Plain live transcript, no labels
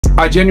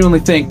I genuinely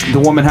think the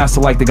woman has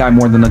to like the guy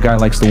more than the guy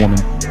likes the woman.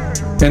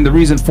 And the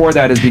reason for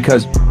that is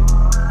because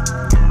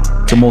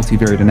it's a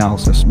multivariate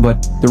analysis.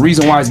 But the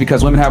reason why is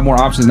because women have more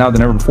options now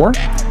than ever before.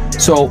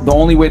 So the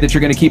only way that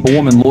you're going to keep a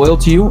woman loyal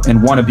to you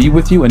and want to be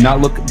with you and not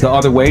look the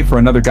other way for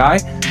another guy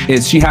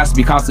is she has to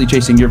be constantly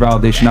chasing your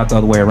validation, not the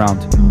other way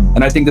around.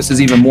 And I think this is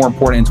even more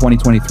important in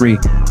 2023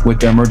 with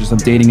the emergence of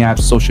dating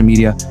apps, social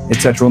media,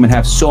 etc. Women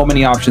have so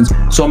many options,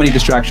 so many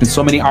distractions,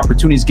 so many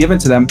opportunities given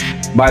to them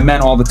by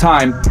men all the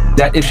time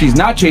that if she's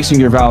not chasing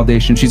your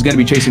validation, she's going to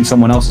be chasing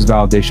someone else's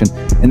validation.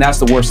 And that's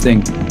the worst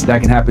thing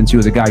that can happen to you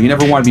as a guy. You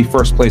never want to be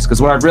first place,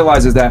 because what I've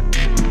realized is that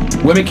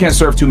women can't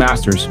serve two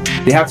masters.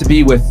 They have to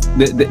be with,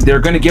 they're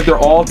going to give their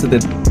all to the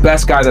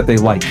best guy that they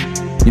like.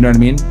 You know what I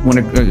mean?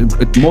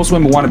 When most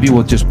women want to be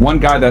with just one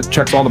guy that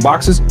checks all the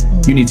boxes,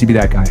 you need to be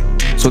that guy.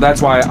 So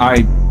that's why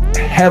I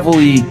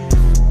heavily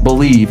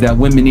believe that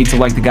women need to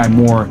like the guy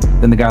more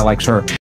than the guy likes her.